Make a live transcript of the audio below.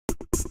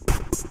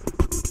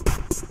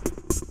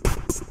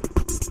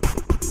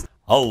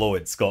Hello,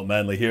 it's Scott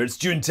Manley here. It's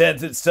June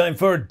 10th. It's time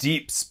for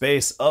Deep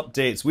Space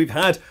Updates. We've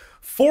had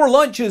 4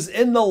 launches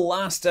in the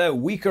last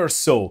week or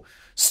so.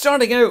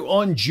 Starting out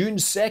on June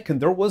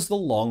 2nd, there was the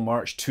Long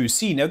March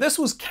 2C. Now, this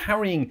was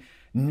carrying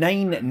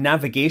 9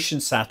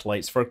 navigation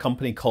satellites for a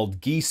company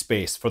called GE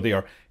Space for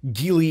their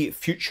Geely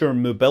Future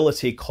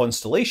Mobility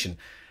Constellation.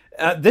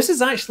 This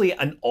is actually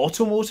an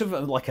automotive,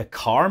 like a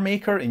car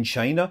maker in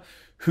China,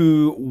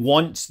 who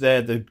want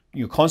the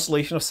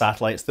constellation of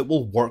satellites that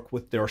will work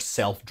with their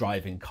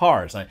self-driving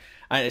cars. And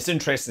it's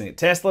interesting that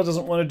Tesla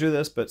doesn't want to do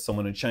this, but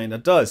someone in China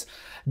does.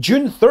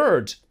 June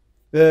 3rd,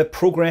 the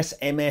Progress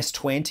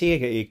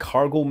MS-20, a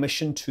cargo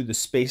mission to the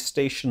space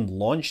station,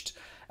 launched.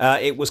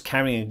 It was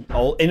carrying,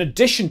 in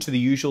addition to the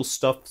usual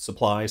stuff,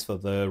 supplies for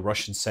the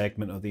Russian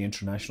segment of the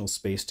International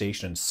Space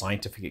Station and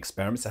scientific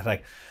experiments. It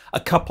had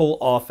a couple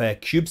of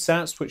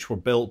CubeSats, which were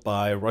built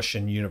by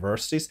Russian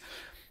universities.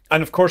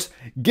 And of course,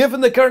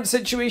 given the current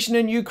situation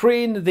in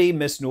Ukraine, they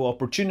missed no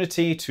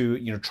opportunity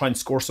to try and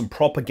score some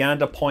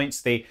propaganda points.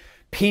 They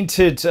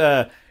painted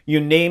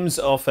names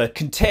of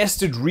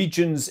contested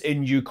regions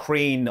in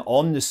Ukraine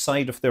on the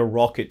side of their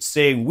rockets,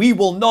 saying, "We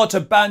will not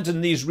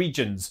abandon these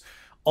regions,"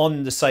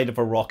 on the side of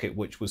a rocket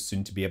which was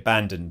soon to be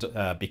abandoned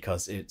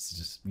because it's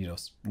just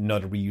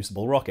not a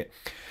reusable rocket.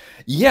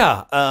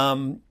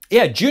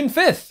 June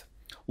 5th.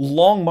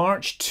 Long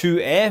March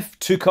 2F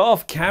took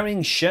off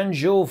carrying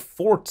Shenzhou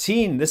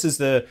 14. This is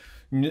the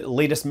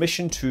latest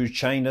mission to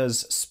China's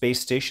space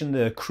station.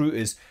 The crew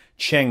is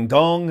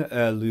Tiangong,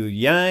 Liu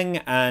Yang,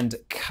 and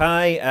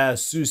Kai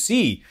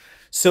Susi.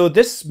 So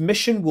this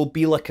mission will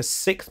be like a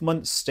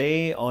 6-month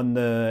stay on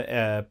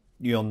the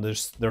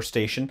their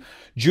station.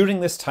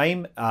 During this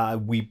time,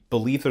 we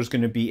believe there's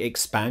going to be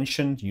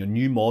expansion,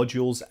 new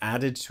modules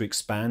added to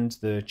expand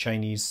the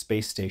Chinese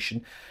space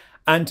station.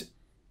 And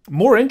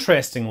more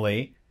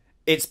interestingly,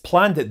 it's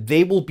planned that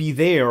they will be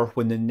there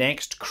when the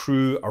next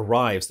crew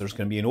arrives. There's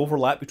going to be an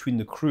overlap between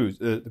the crews.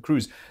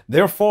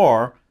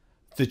 Therefore,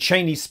 the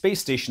Chinese space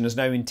station is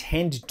now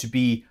intended to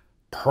be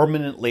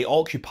permanently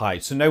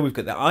occupied. So now we've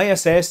got the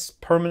ISS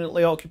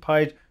permanently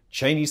occupied,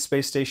 Chinese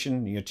space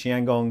station,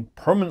 Tiangong,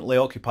 permanently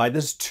occupied.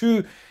 There's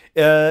two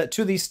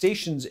of these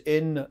stations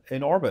in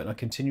orbit on a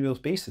continuous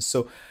basis.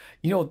 So,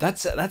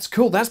 that's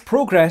cool. That's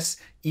progress,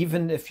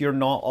 even if you're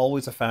not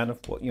always a fan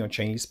of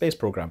Chinese space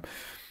program.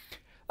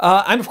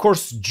 And of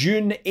course,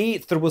 June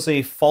 8th, there was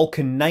a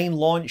Falcon 9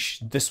 launch.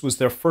 This was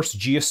their first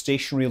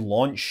geostationary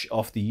launch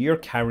of the year,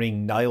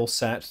 carrying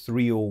Nilesat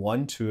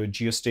 301 to a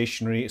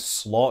geostationary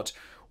slot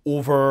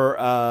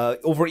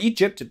over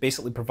Egypt. It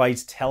basically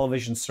provides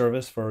television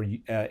service for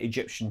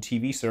Egyptian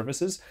TV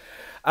services.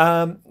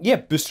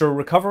 Booster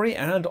recovery,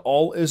 and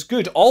all is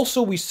good.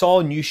 Also, we saw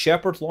a New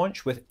Shepard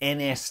launch with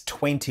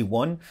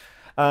NS-21.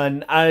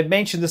 And I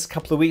mentioned this a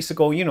couple of weeks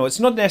ago, it's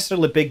not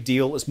necessarily a big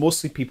deal. It's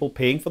mostly people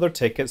paying for their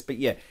tickets. But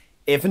yeah,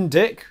 Evan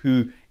Dick,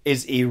 who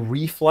is a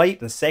reflight,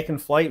 the second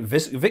flight,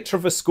 Victor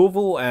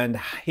Vescovo and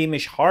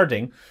Hamish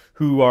Harding,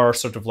 who are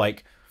sort of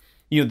like,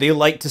 they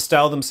like to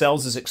style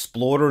themselves as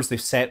explorers.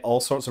 They've set all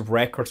sorts of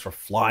records for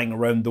flying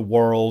around the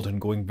world and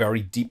going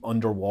very deep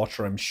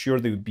underwater. I'm sure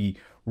they would be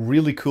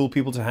really cool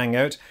people to hang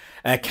out.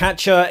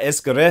 Katja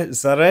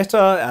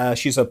Esgareta,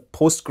 she's a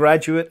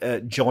postgraduate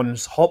at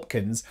Johns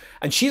Hopkins,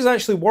 and she's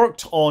actually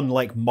worked on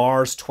like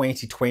Mars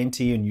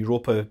 2020 and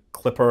Europa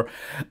Clipper.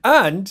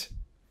 And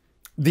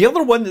the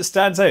other one that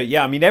stands out,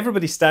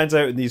 everybody stands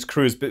out in these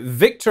crews, but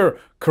Victor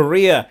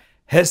Correa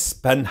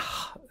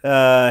Hispanha?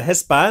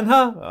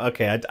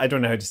 Okay, I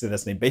don't know how to say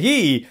this name, but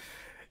he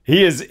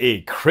is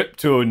a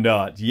crypto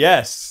nut.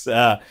 Yes,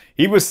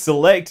 he was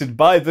selected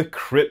by the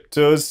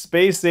Crypto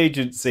Space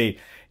Agency.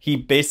 He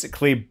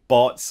basically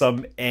bought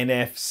some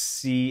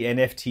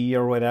NFT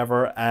or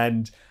whatever,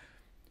 and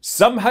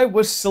somehow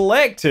was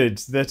selected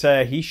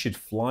that he should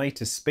fly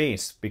to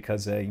space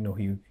because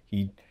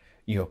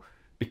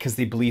because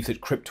they believe that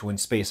crypto and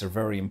space are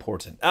very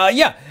important.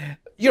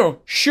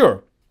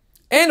 Sure.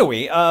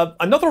 Anyway,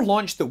 another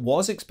launch that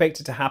was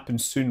expected to happen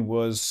soon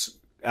was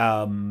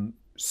SpaceX's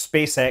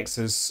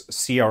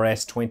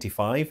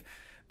CRS-25,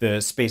 the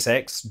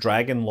SpaceX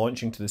Dragon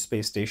launching to the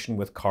space station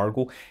with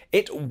cargo.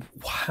 It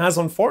has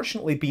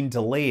unfortunately been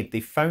delayed. They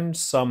found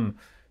some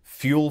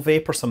fuel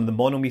vapor, some of the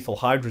monomethyl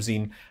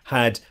hydrazine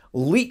had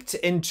leaked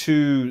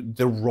into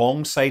the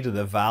wrong side of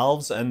the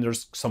valves, and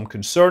there's some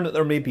concern that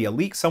there may be a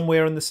leak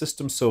somewhere in the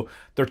system, so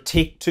they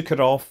took it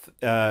off,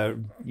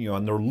 and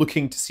they're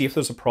looking to see if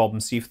there's a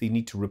problem, see if they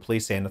need to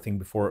replace anything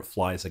before it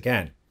flies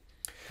again.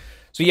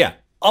 So yeah.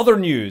 Other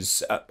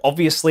news,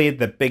 obviously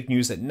the big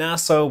news at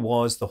NASA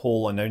was the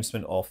whole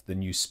announcement of the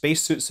new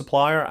Spacesuit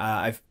Supplier.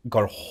 I've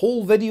got a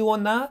whole video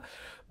on that,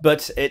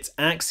 but it's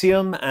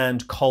Axiom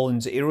and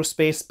Collins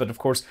Aerospace. But of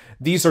course,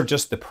 these are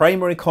just the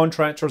primary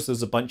contractors.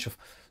 There's a bunch of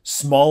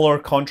smaller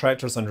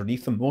contractors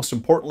underneath them. Most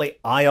importantly,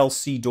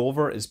 ILC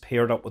Dover is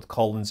paired up with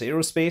Collins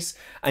Aerospace,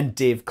 and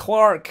David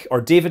Clark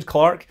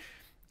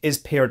is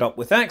paired up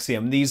with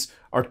Axiom. These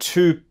are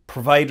two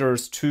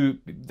providers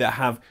that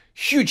have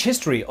huge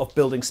history of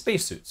building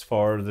spacesuits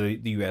for the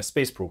US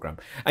space program.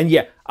 And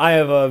yeah, I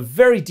have a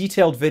very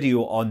detailed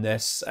video on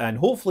this, and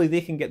hopefully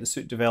they can get the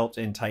suit developed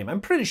in time.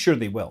 I'm pretty sure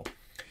they will.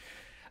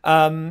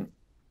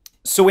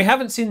 So we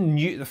haven't seen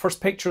the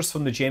first pictures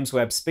from the James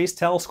Webb Space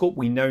Telescope.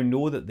 We now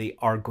know that they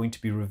are going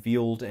to be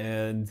revealed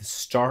in the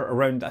start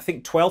around, I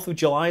think 12th of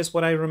July is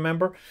what I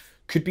remember.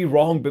 Could be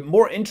wrong, but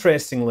more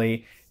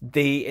interestingly,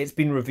 it's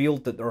been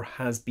revealed that there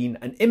has been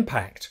an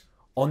impact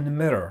on the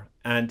mirror,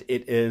 and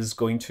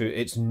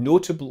it's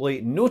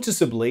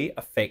noticeably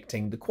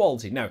affecting the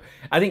quality. Now,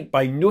 I think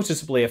by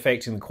noticeably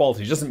affecting the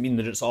quality, it doesn't mean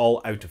that it's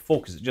all out of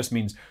focus. It just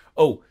means,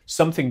 oh,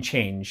 something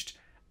changed,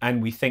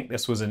 and we think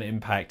this was an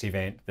impact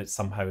event that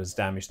somehow has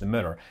damaged the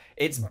mirror.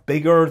 It's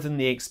bigger than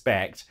they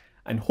expect,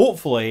 and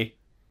hopefully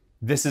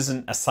this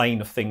isn't a sign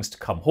of things to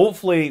come.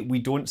 Hopefully we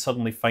don't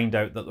suddenly find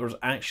out that there's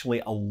actually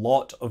a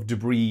lot of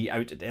debris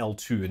out at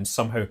L2 and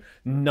somehow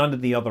none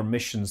of the other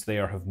missions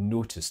there have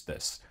noticed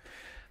this.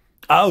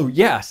 Oh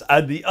yes,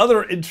 and the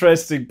other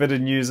interesting bit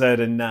of news out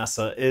in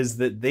NASA is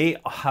that they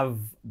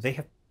announced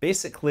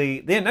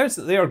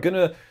that they are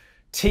going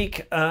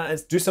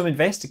to do some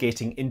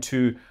investigating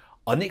into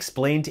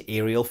unexplained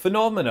aerial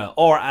phenomena,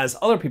 or as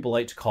other people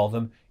like to call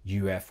them,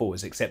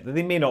 UFOs, except that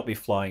they may not be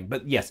flying.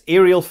 But yes,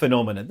 aerial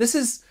phenomena. This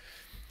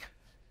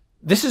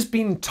has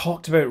been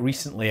talked about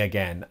recently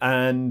again,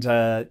 and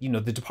you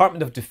know, the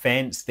Department of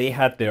Defense, they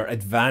had their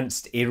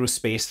Advanced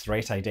Aerospace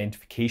Threat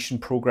Identification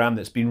Program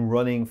that's been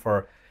running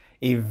for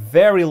a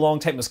very long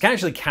time. It was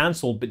actually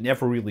cancelled but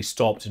never really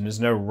stopped and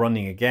is now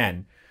running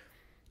again.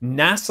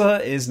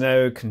 NASA is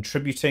now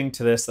contributing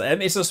to this. I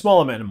mean, it's a small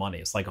amount of money.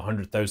 It's like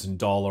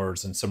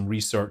 $100,000 and some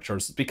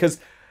researchers, because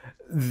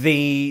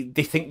they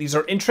think these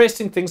are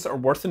interesting things that are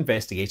worth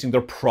investigating.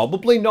 They're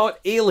probably not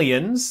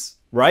aliens,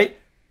 right?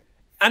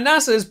 And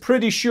NASA is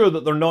pretty sure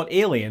that they're not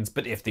aliens,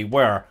 but if they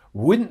were,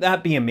 wouldn't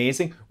that be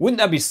amazing? Wouldn't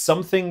that be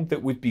something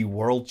that would be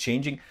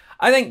world-changing?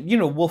 I think, you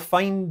know, we'll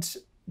find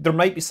there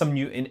might be some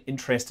new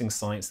interesting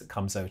science that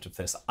comes out of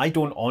this. I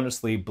don't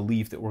honestly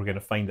believe that we're going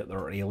to find that there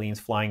are aliens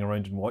flying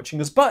around and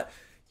watching us, but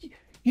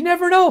you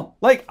never know.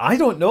 Like, I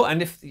don't know.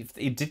 And if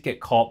they did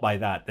get caught by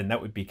that, then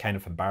that would be kind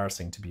of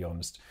embarrassing, to be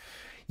honest.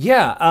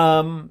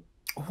 Yeah,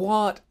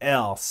 what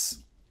else?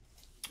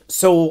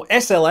 So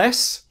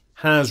SLS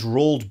has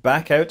rolled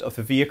back out of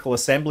the vehicle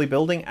assembly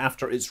building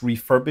after its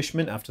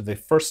refurbishment, after the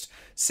first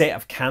set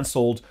of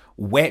cancelled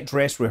wet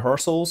dress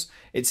rehearsals.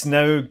 It's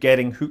now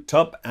getting hooked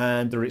up,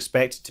 and they're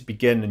expected to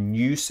begin a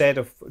new set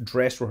of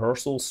dress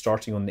rehearsals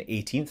starting on the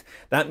 18th.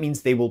 That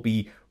means they will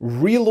be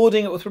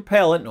reloading it with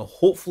propellant and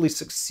hopefully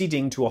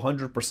succeeding to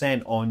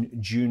 100% on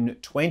June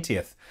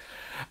 20th.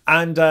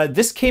 And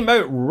this came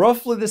out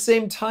roughly the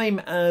same time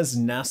as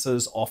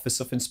NASA's Office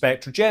of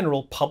Inspector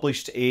General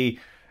published a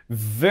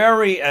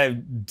very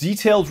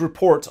detailed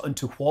report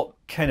onto what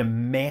kind of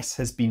mess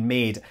has been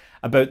made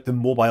about the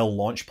mobile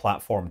launch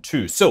platform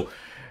too. So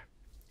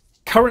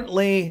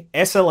currently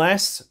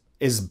SLS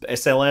is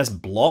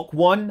SLS Block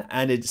 1,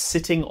 and it's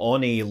sitting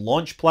on a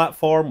launch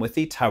platform with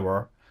a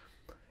tower.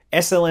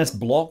 SLS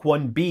Block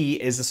 1B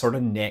is the sort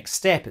of next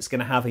step. It's going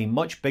to have a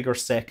much bigger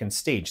second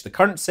stage. The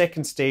current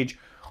second stage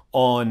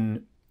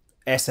on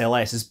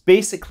SLS is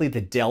basically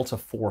the Delta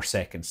 4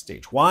 second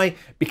stage. Why?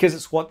 Because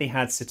it's what they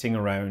had sitting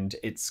around.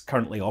 It's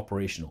currently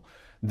operational.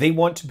 They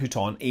want to put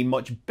on a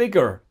much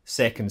bigger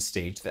second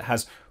stage that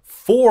has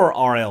 4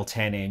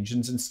 RL-10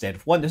 engines instead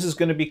of 1. This is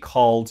going to be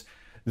called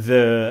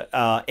the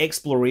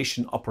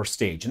Exploration Upper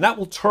Stage, and that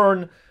will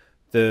turn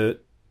the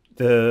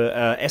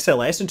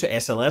SLS into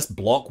SLS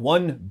Block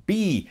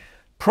 1B.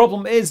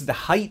 Problem is, the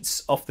heights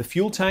of the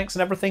fuel tanks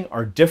and everything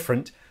are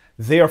different.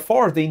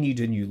 Therefore, they need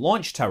a new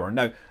launch tower.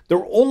 Now,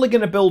 they're only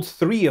going to build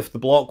 3 of the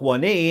Block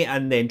 1A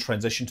and then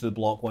transition to the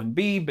Block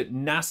 1B, but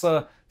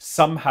NASA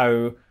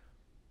somehow,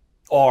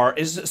 or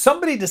is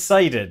somebody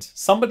decided,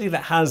 somebody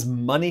that has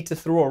money to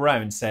throw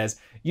around says,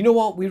 you know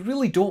what, we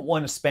really don't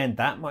want to spend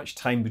that much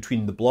time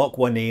between the Block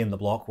 1A and the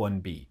Block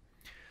 1B.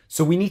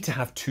 So we need to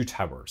have 2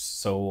 towers.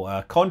 So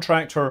a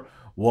contractor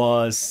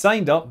was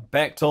signed up,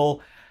 Bechtel,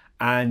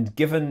 and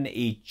given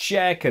a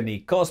check and a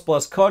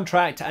cost-plus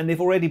contract, and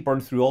they've already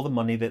burned through all the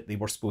money that they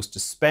were supposed to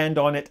spend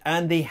on it,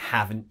 and they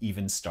haven't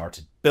even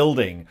started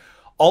building.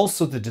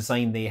 Also, the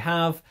design they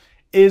have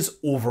is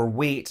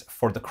overweight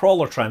for the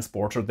crawler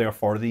transporter,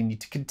 therefore they need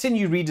to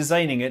continue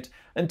redesigning it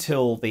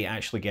until they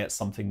actually get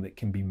something that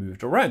can be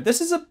moved around.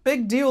 This is a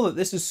big deal that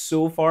this is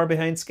so far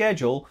behind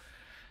schedule,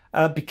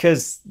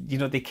 because, you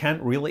know, they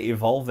can't really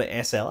evolve the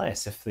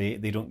SLS if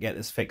they don't get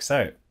this fixed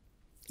out.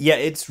 Yeah,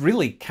 it's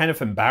really kind of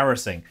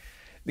embarrassing.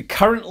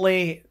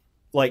 Currently,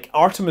 like,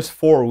 Artemis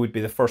 4 would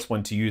be the first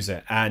one to use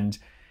it, and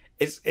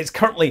it's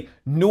currently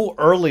no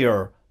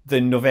earlier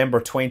than November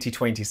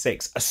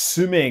 2026,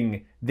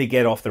 assuming they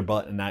get off their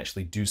butt and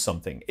actually do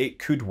something. It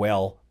could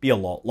well be a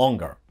lot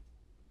longer.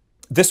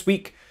 This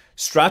week,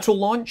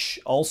 Stratolaunch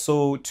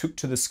also took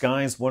to the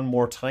skies one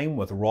more time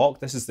with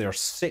Rock. This is their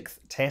 6th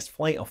test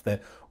flight of the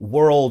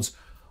world's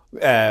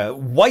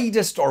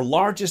widest or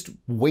largest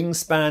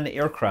wingspan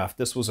aircraft.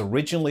 This was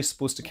originally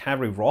supposed to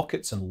carry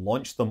rockets and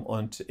launch them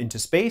into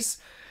space.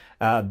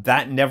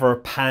 That never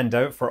panned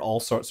out for all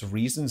sorts of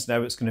reasons.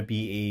 Now it's going to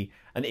be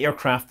an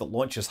aircraft that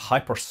launches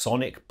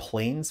hypersonic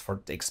planes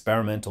for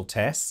experimental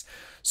tests.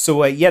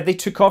 So yeah, they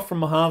took off from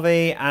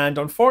Mojave, and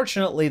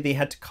unfortunately they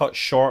had to cut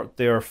short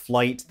their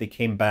flight. They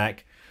came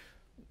back.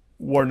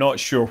 We're not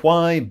sure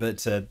why,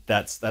 but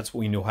that's what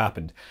we know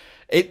happened.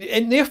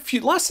 In the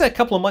last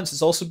couple of months,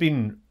 it's also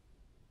been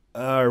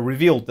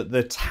revealed that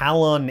the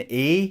Talon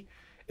A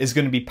is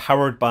going to be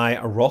powered by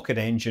a rocket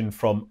engine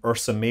from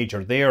Ursa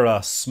Major. They are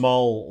a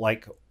small,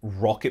 like,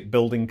 rocket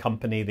building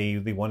company.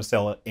 They want to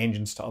sell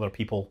engines to other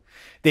people.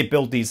 They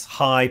build these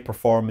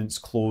high-performance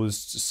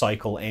closed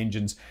cycle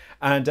engines.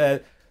 And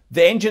the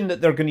engine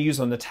that they're going to use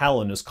on the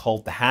Talon is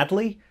called the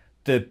Hadley.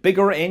 The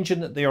bigger engine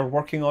that they are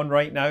working on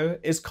right now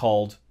is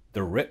called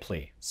the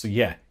Ripley. So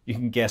yeah, you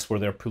can guess where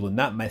they're pulling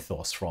that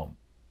mythos from.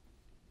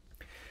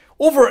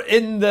 Over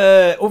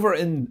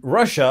in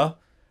Russia,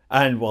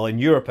 and well, in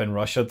Europe and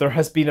Russia, there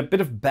has been a bit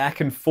of back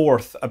and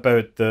forth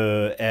about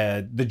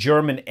the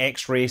German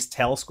X-ray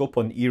telescope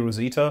on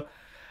Rosetta.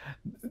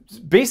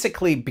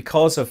 Basically,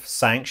 because of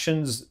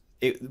sanctions,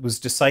 it was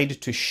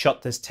decided to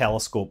shut this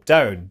telescope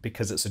down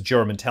because it's a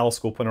German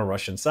telescope on a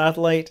Russian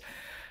satellite.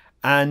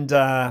 And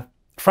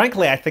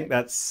frankly, I think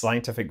that's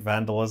scientific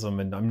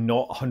vandalism, and I'm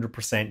not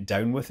 100%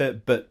 down with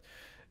it. But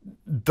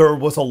there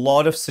was a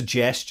lot of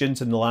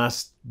suggestions in the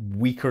last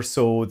week or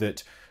so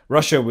that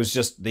Russia was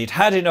they'd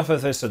had enough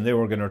of this and they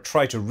were going to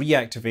try to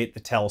reactivate the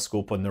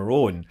telescope on their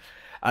own.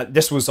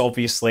 This was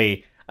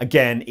obviously,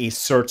 again, a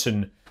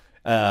certain,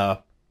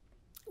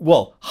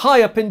 well,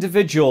 high-up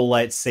individual,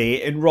 let's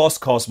say, in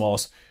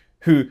Roscosmos,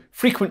 who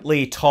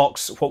frequently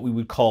talks what we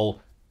would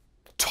call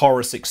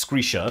Taurus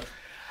excretia.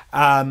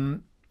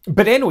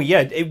 But anyway,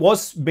 yeah, it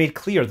was made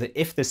clear that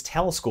if this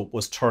telescope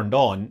was turned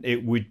on,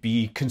 it would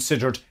be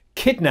considered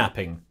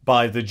kidnapping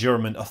by the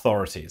German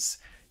authorities.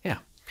 Yeah.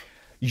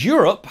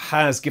 Europe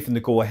has given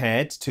the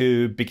go-ahead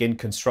to begin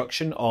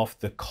construction of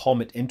the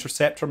Comet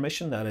Interceptor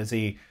mission. That is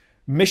a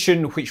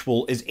mission which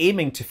is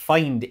aiming to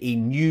find a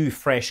new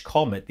fresh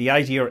comet. The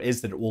idea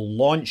is that it will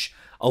launch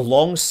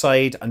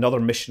alongside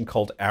another mission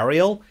called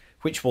Ariel,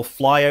 which will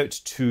fly out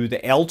to the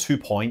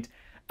L2 point,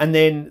 and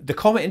then the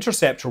Comet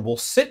Interceptor will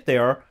sit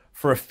there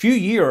for a few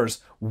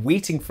years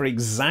waiting for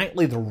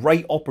exactly the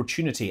right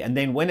opportunity, and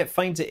then when it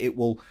finds it, it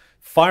will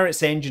fire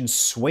its engines,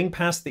 swing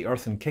past the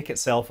Earth, and kick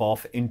itself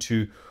off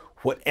into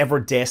whatever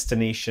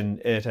destination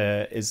it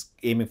is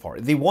aiming for.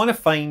 They want to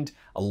find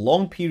a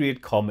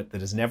long-period comet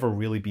that has never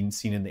really been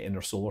seen in the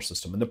inner solar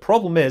system. And the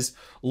problem is,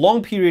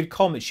 long-period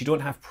comets, you don't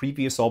have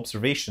previous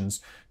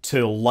observations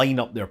to line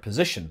up their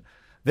position.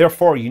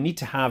 Therefore, you need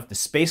to have the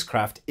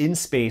spacecraft in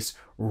space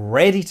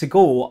ready to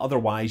go,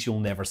 otherwise you'll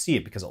never see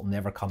it because it'll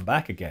never come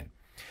back again.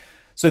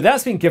 So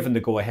that's been given the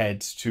go-ahead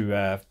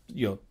to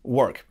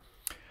work.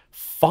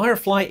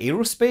 Firefly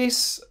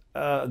Aerospace,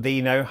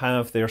 they now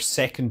have their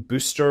second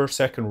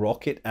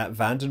rocket at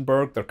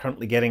Vandenberg. They're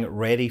currently getting it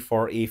ready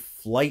for a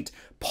flight,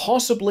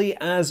 possibly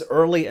as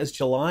early as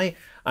July.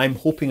 I'm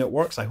hoping it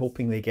works. I'm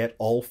hoping they get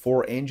all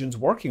 4 engines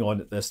working on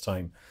it this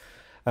time.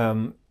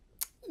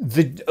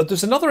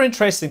 There's another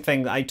interesting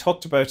thing that I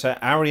talked about,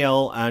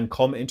 Ariel and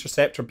Comet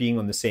Interceptor being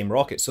on the same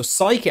rocket. So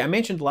Psyche, I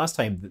mentioned last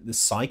time that the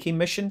Psyche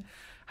mission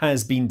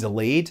has been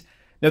delayed.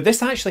 Now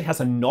this actually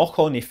has a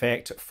knock-on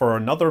effect for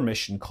another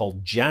mission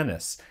called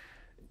Janus.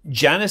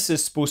 Janus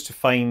is supposed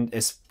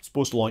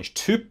to launch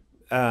 2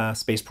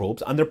 space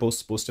probes, and they're both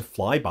supposed to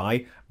fly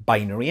by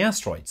binary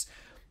asteroids.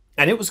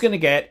 And it was going to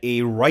get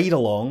a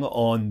ride-along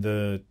on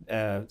the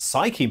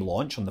Psyche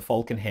launch, on the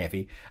Falcon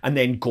Heavy, and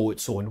then go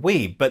its own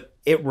way. But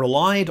it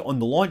relied on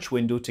the launch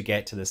window to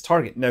get to this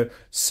target. Now,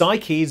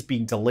 Psyche is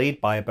being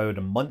delayed by about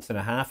a month and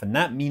a half, and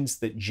that means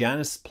that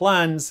Janus'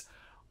 plans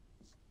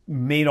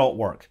may not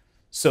work.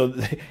 So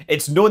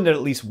it's known that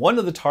at least one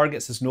of the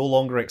targets is no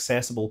longer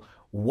accessible.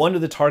 One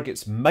of the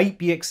targets might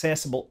be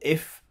accessible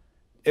if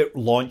it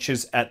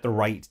launches at the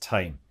right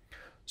time.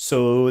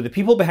 So the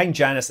people behind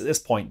Janus at this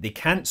point, they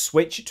can't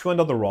switch to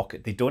another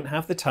rocket. They don't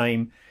have the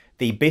time.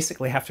 They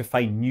basically have to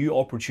find new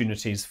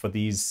opportunities for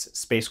these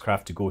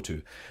spacecraft to go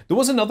to. There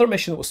was another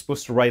mission that was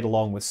supposed to ride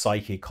along with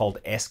Psyche called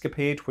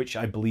Escapade, which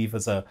I believe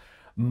is a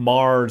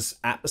Mars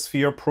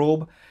atmosphere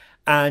probe.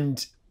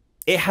 And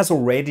it has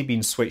already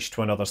been switched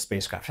to another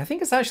spacecraft. I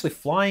think it's actually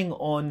flying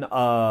on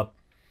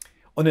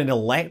an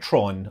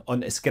Electron.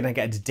 It's going to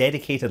get a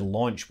dedicated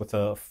launch with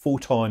a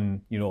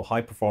Photon,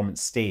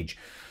 high-performance stage.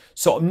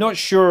 So I'm not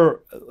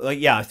sure.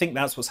 Yeah, I think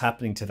that's what's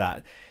happening to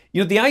that.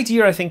 The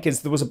idea, I think,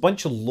 is there was a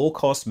bunch of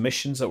low-cost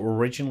missions that were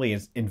originally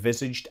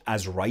envisaged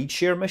as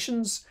rideshare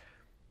missions,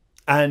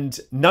 and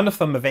none of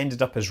them have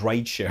ended up as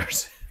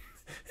rideshares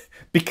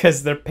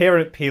because their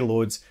parent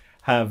payloads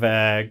have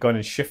gone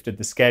and shifted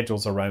the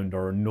schedules around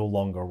or no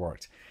longer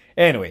worked.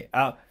 Anyway,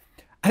 I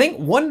think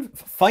one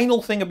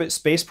final thing about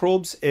space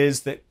probes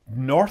is that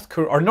South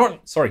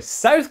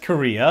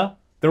Korea,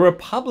 the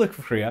Republic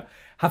of Korea,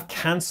 have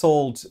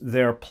cancelled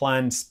their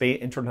planned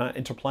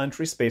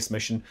interplanetary space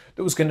mission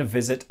that was going to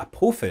visit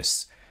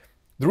Apophis.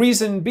 The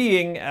reason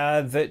being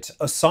that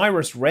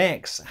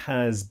OSIRIS-REx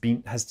has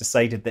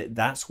decided that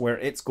that's where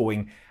it's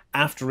going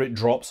after it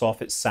drops off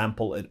its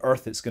sample at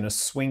Earth. It's going to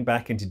swing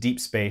back into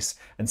deep space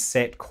and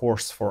set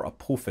course for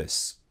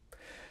Apophis.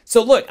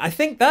 So look, I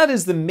think that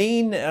is the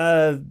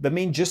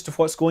main gist of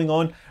what's going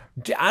on.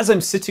 As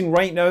I'm sitting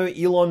right now,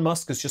 Elon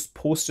Musk has just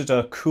posted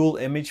a cool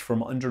image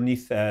from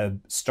underneath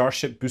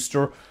Starship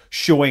booster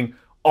showing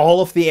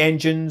all of the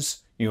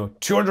engines,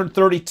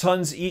 230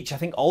 tons each. I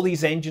think all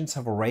these engines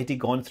have already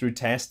gone through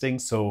testing,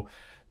 so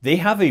they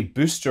have a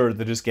booster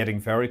that is getting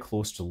very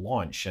close to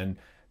launch. And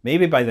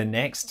maybe by the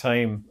next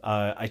time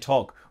I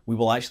talk, we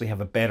will actually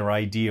have a better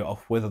idea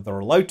of whether they're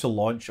allowed to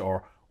launch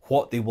or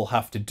what they will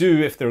have to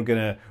do if they're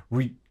going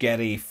to get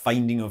a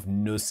finding of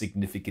no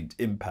significant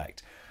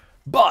impact.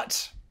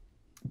 But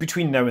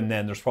between now and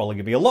then, there's probably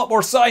going to be a lot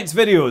more science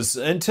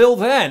videos. Until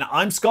then,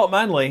 I'm Scott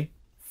Manley.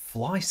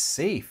 Fly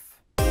safe.